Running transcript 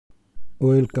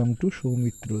Welcome to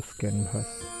Soumitro's canvas.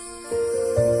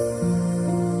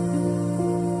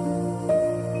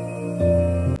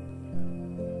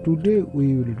 Today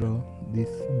we will draw this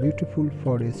beautiful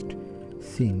forest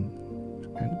scene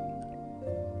and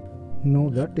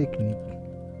know the technique.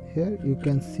 Here you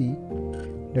can see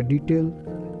the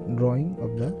detailed drawing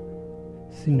of the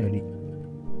scenery.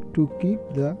 To keep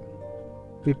the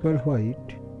paper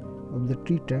white of the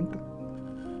tree trunk,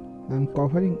 I am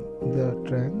covering the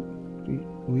trunk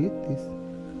with this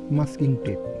masking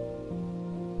tape.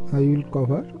 I will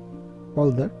cover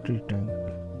all the tree trunk.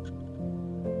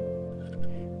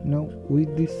 Now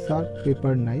with this sharp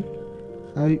paper knife,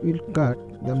 I will cut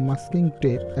the masking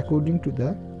tape according to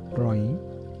the drawing,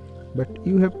 but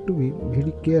you have to be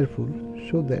very careful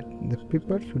so that the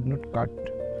paper should not cut,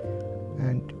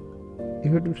 and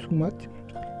you have to be so much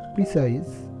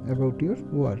precise about your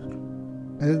work.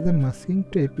 As the masking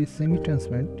tape is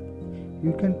semi-transparent,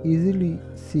 you can easily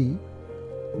see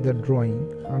the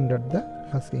drawing under the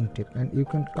masking tape, and you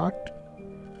can cut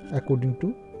according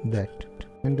to that.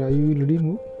 And I will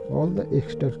remove all the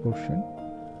extra portion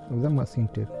of the masking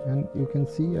tape, and you can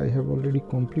see I have already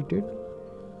completed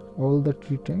all the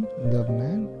tree trunk. The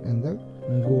man and the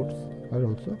goats are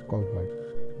also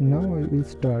covered. Now I will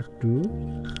start to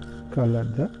color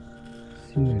the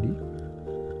scenery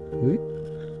with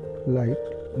light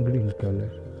green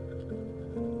color.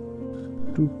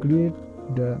 To create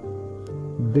the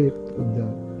depth of the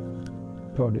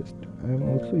forest, I am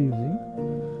also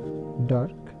using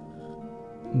dark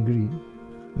green,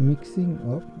 mixing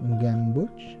of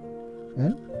gamboge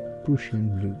and Prussian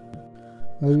blue.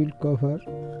 I will cover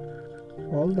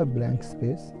all the blank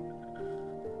space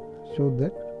so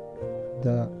that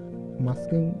the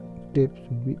masking tape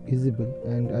should be visible,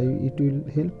 and it will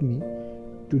help me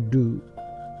to do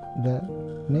the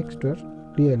next work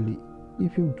clearly.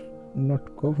 If you not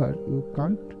cover, you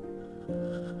can't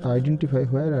identify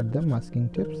where are the masking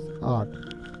tapes are.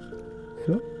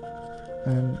 So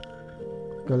I am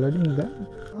coloring the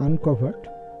uncovered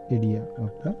area of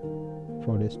the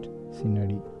forest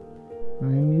scenery. I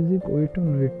am using wet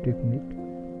on wet technique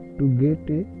to get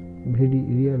a very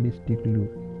realistic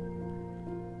look,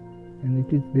 and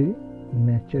it is very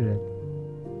natural.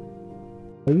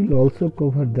 I will also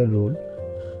cover the road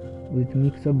with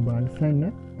mix of burnt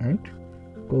sienna and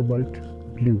cobalt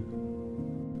blue.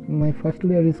 My first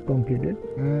layer is completed.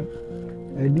 I am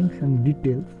adding some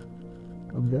details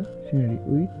of the scenery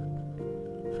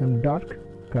with some dark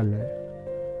color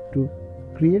to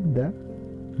create the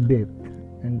depth,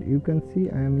 and you can see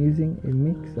I am using a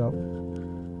mix of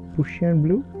Prussian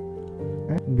blue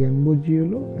and gamboge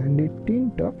yellow and a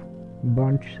tint of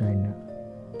burnt sienna.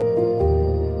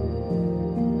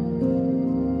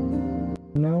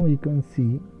 Now you can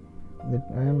see that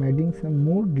I am adding some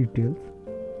more details.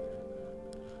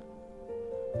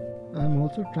 I am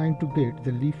also trying to get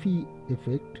the leafy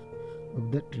effect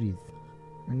of the trees,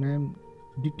 and I am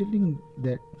detailing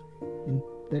that in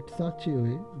that such a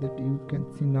way that you can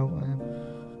see now I am.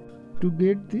 To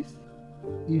get this,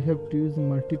 you have to use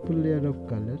multiple layer of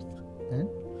colors and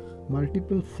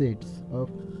multiple shades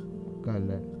of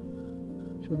color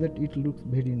so that it looks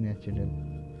very natural.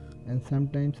 And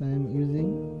sometimes I am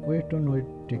using wet on wet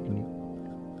technique,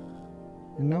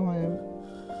 and now I am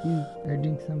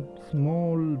adding some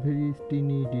small very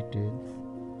tiny details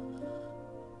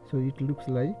so it looks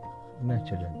like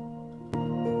natural.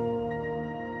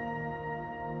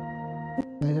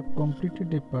 I have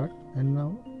completed a part, and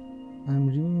now I am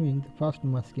removing the first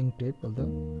masking tape of the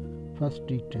first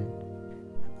tree trunk.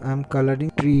 I am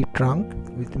coloring tree trunk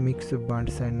with a mix of burnt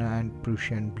sienna and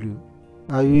Prussian blue.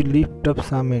 I will lift up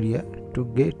some area to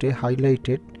get a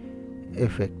highlighted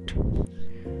effect.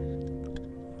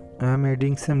 I am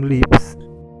adding some leaves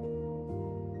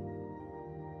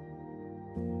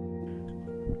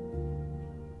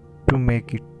to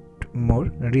make it more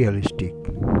realistic.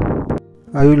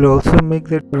 I will also make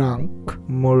the trunk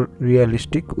more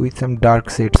realistic with some dark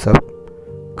shades of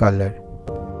color.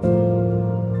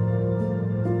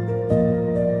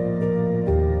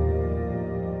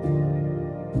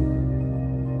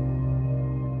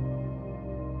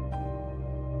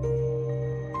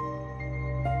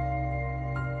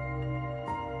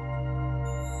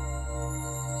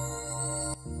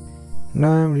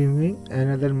 Now I am removing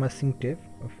another masking tape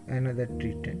of another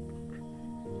tree trunk,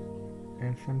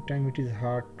 and sometimes it is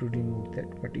hard to remove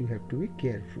that, but you have to be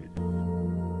careful.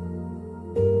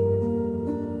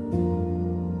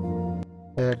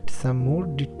 Add some more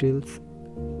details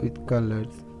with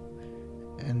colors,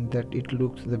 and that it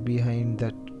looks the behind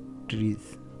the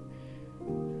trees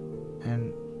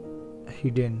and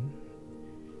hidden.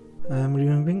 I am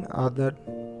removing other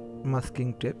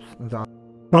masking tapes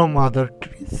from other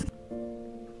trees.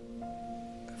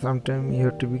 Sometimes you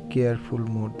have to be careful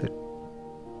more that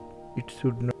it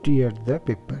should not tear the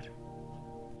paper,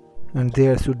 and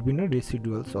there should be no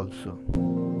residuals also.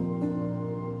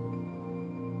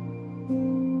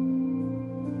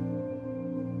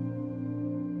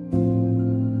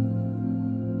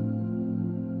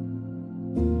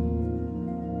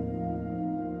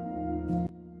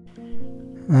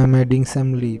 I am adding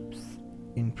some leaves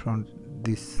in front of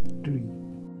this tree.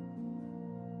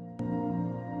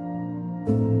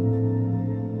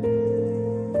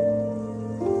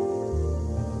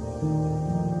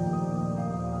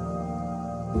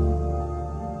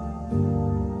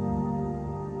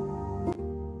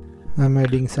 I am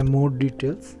adding some more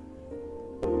details.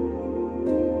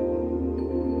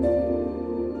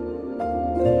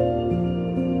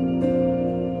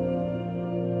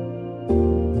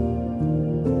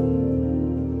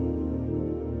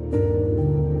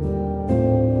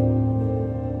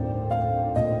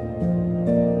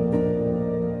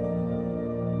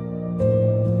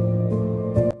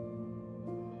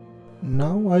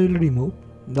 Now I will remove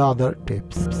the other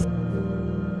tapes.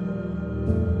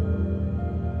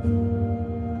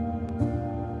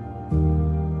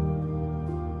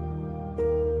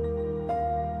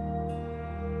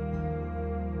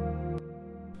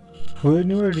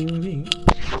 When you are removing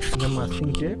the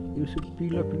masking tape, you should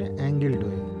peel up in an angled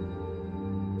way.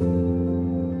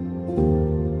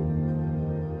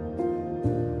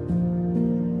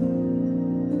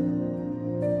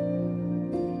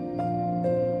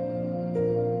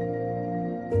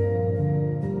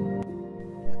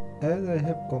 As I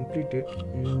have completed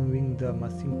removing the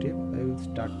masking tape, I will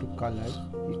start to color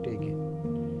it again.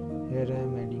 Here I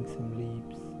am adding some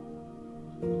leaves.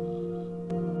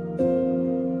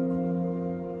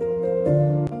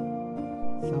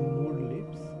 Some more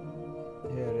leaves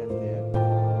here and there.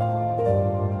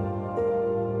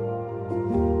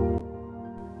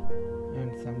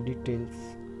 And some details.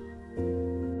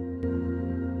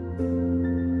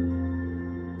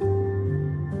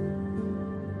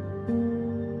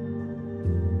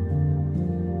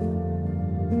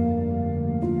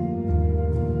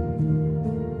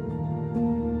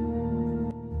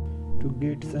 To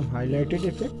get some highlighted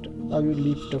effect, I will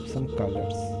lift up some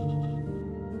colors.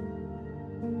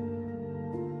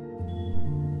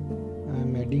 I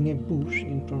am adding a bush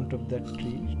in front of that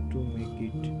tree to make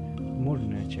it more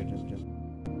natural.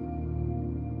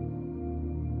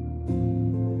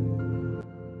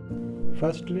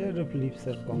 First layer of leaves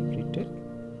are completed.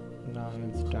 Now I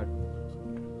will start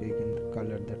again to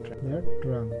color the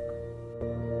trunk.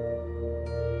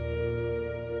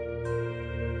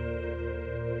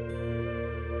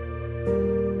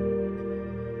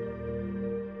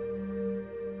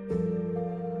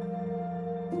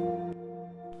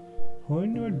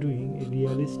 When you are doing a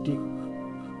realistic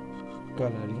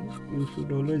coloring, you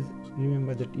should always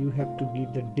remember that you have to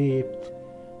give the depth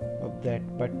of that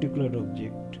particular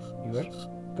object you are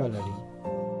coloring.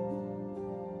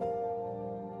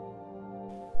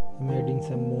 I am adding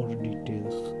some more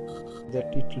details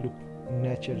that it look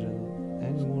natural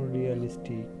and more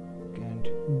realistic and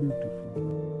beautiful.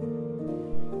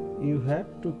 You have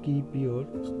to keep your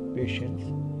patience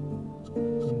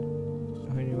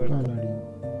when you are coloring.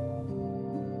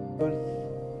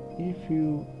 If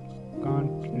you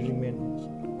can't remain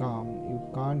calm, you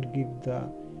can't give the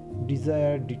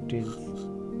desired details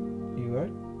you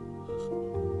are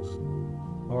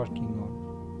working on.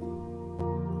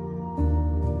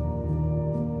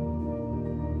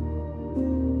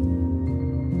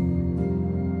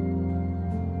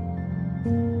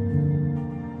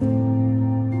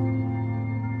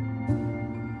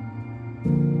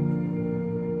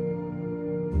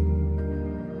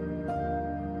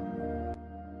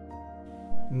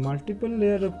 Multiple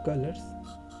layer of colors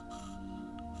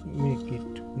make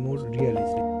it more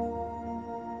realistic.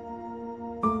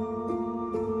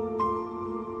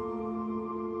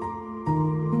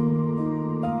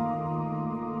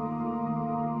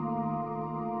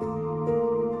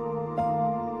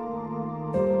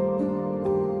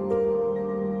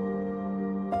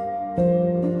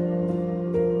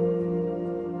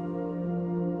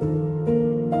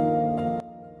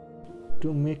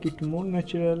 To make it more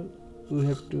natural, we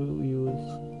have to use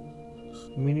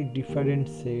many different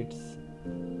shades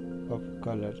of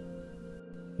color,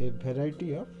 a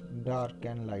variety of dark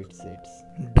and light shades.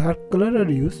 Dark color are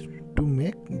used to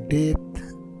make depth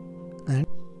and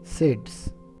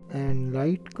shades, and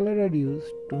light color are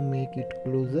used to make it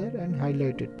closer and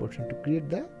highlighted portion to create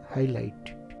the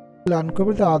highlight. We'll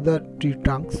uncover the other tree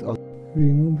trunks also.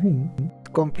 Removing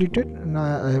completed.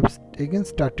 Now I have again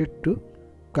started to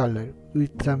color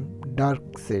with some dark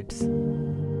shades.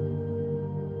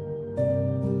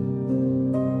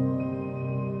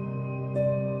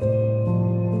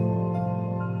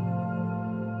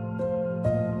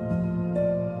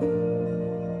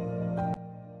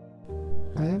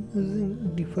 I am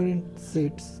using different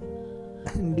shades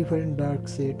and different dark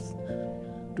shades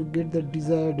to get the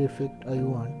desired effect I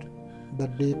want, the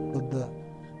depth of the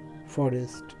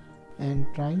forest, and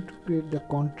trying to create the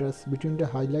contrast between the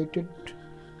highlighted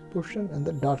portion and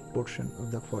the dark portion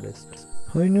of the forest.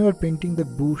 When you are painting the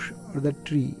bush or the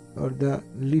tree or the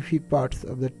leafy parts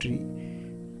of the tree,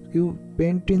 you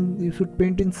should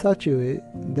paint in such a way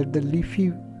that the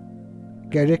leafy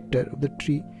character of the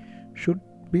tree should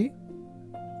be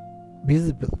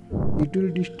visible. It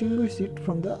will distinguish it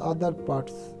from the other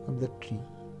parts of the tree.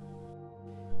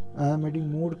 I am adding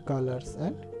more colors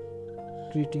and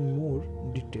creating more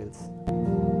details.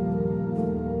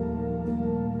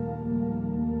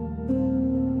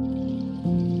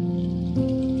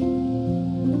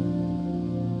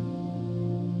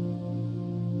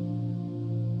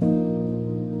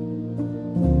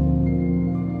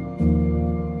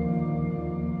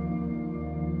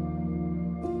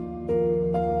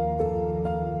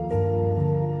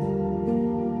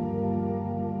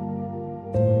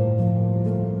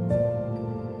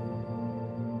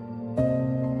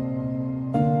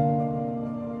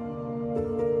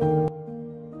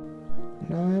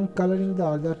 Now I am coloring the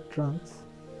other trunks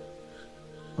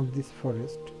of this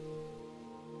forest.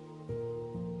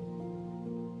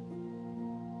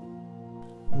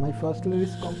 My first layer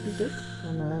is completed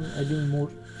and I am adding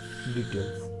more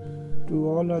details to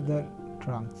all other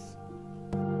trunks.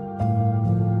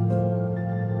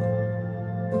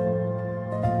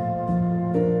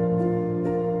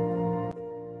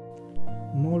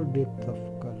 More depth of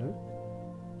color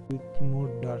with more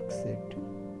dark shade.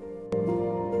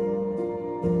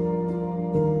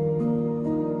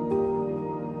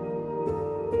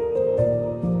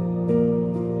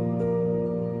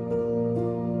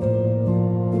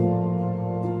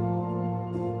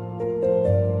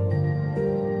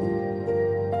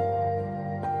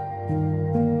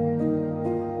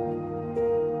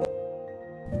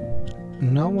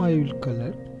 Now I will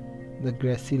color the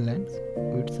grassy lands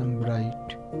with some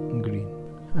bright green,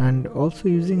 and also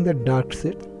using the dark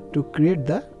shade to create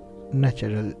the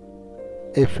natural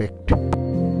effect.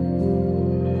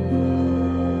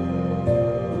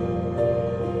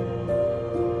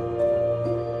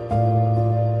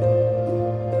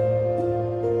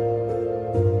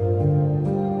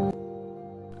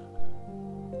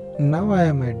 Now I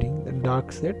am adding the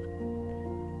dark shade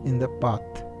in the path.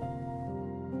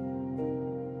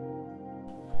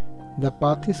 The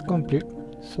path is complete,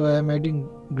 so I am adding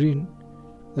green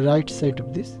the right side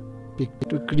of this picture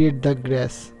to create the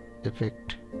grass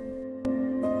effect.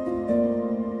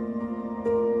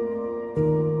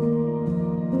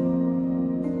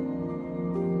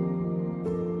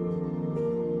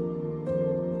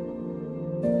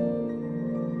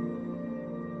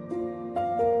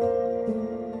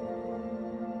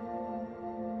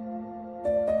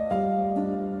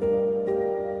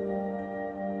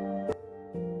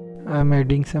 I am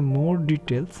adding some more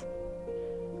details,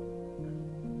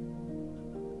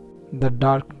 the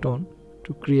dark tone,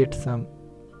 to create some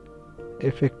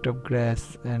effect of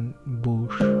grass and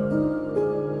bush.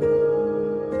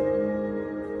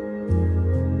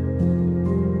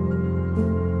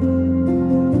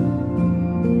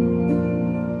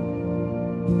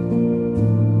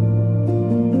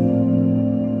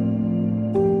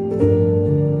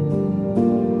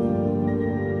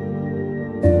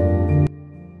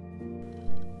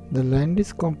 The land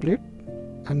is complete,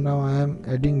 and now I am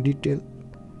adding detail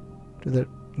to the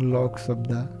logs of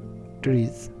the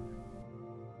trees.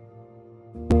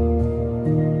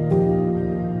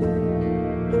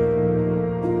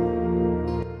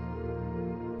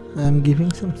 I am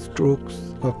giving some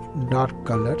strokes of dark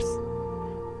colors,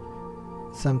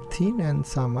 some thin and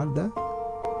some are the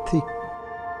thick.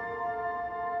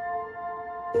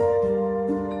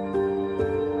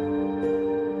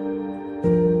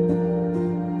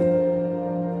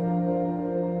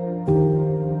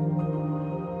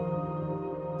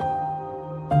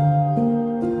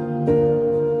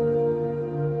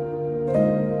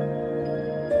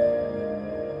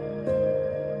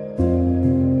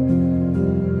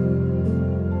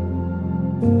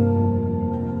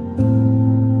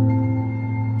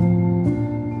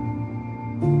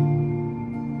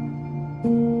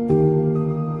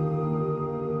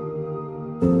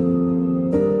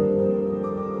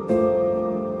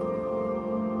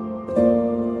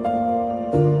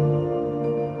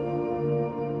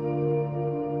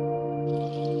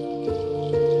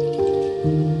 Now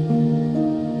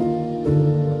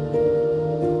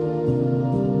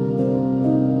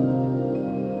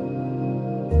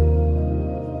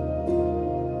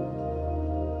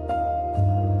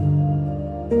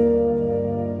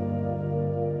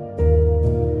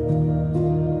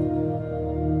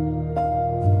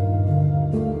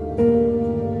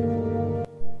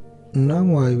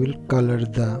I will color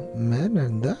the man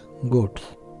and the goats.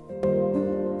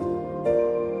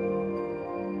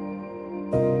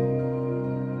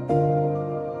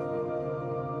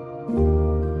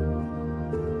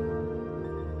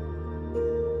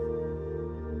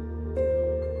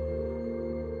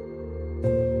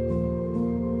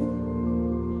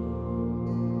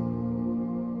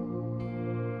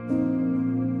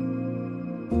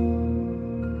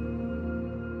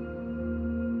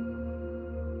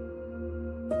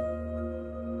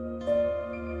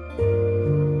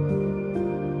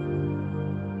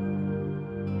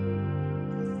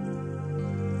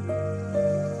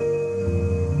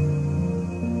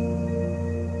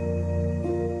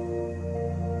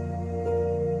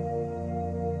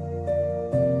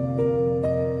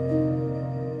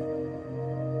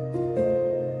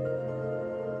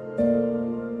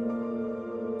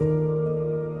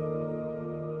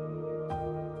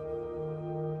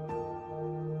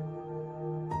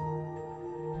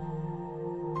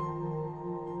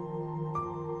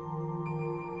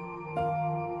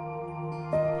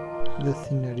 The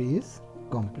scenery is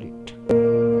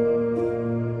complete.